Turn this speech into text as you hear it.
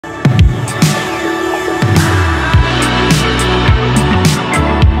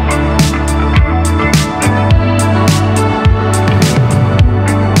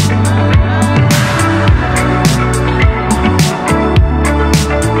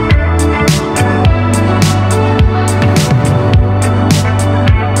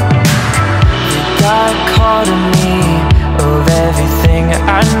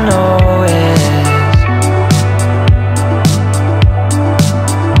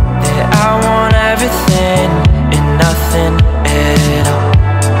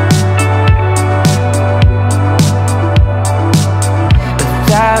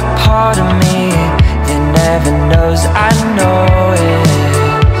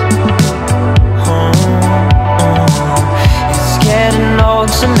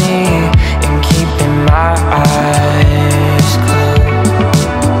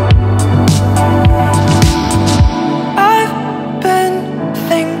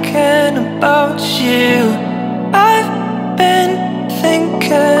you. I've been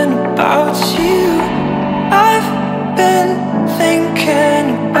thinking about you. I've been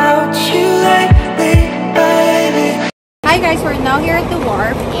thinking about you lately, baby. Hi guys, we're now here at the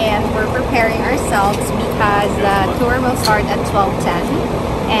wharf and we're preparing ourselves because the tour will start at 12:10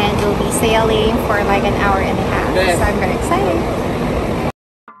 and we'll be sailing for like an hour and a half. So I'm very excited.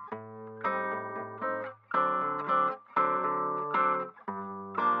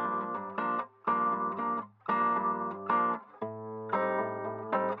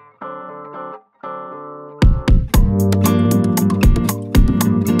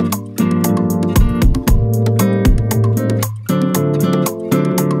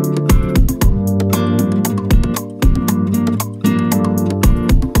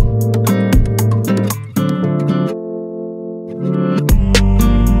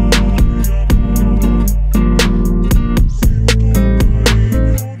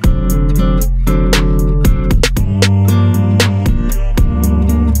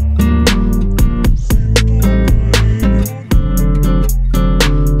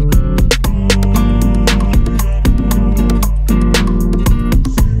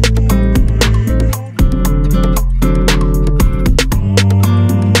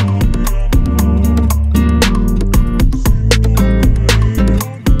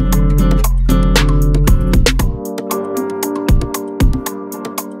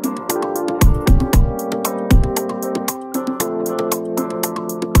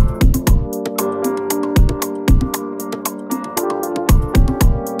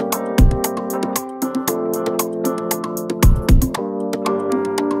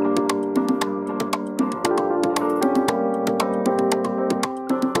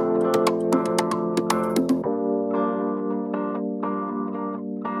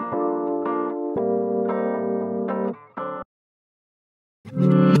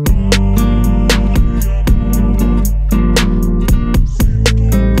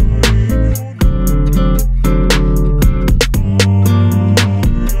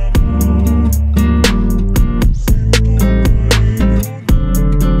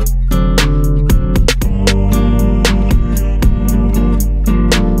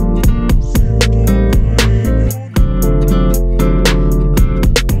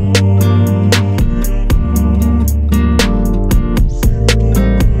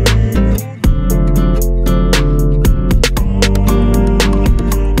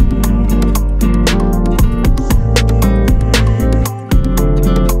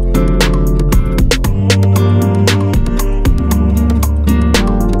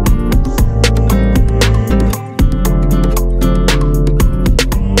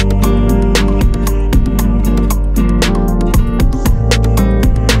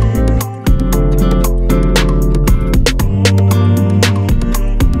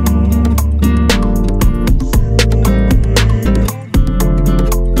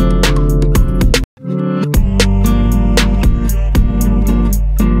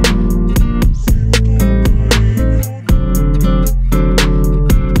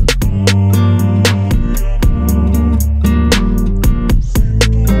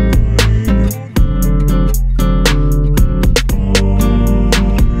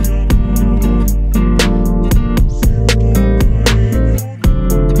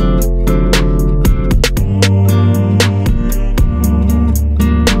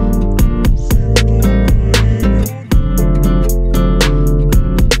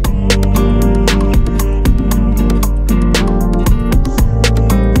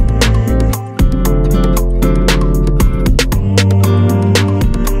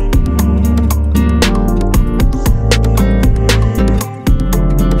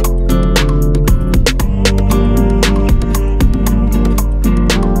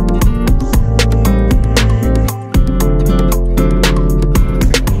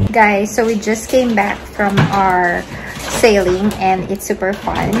 Guys, so we just came back from our sailing and it's super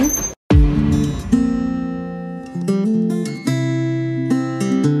fun.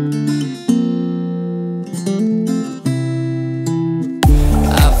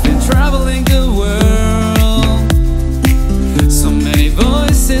 I've been traveling the world, so many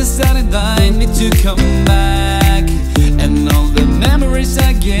voices that invite me to come back, and all the memories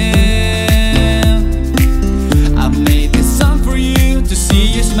I get. I made this song for you to see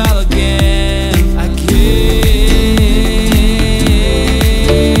you smile again. I can't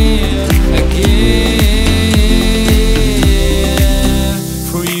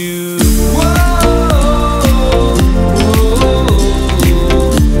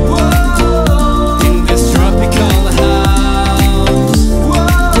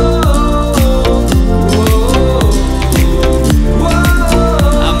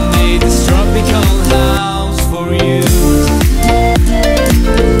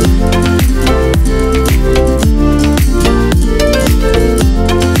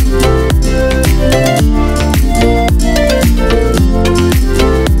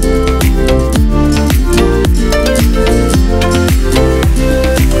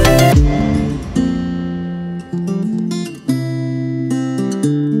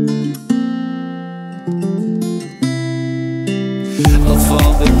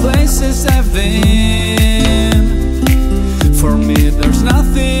all the places I've been. For me there's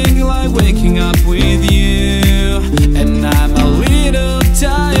nothing like waking up with you, and I'm a little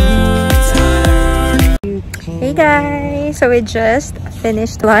tired. Hey guys, so we just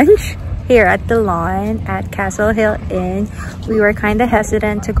finished lunch here at the lawn at Castle Hill Inn. We were kind of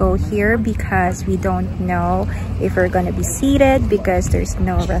hesitant to go here because we don't know if we're gonna be seated because there's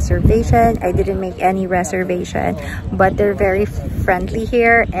no reservation. I didn't make any reservation, but they're very friendly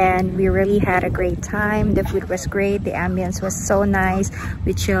here and we really had a great time. The food was great, the ambience was so nice.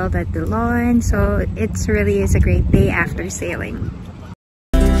 We chilled at the lawn, so it's really is a great day after sailing.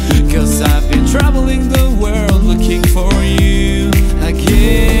 'Cause I've been traveling the world looking for you.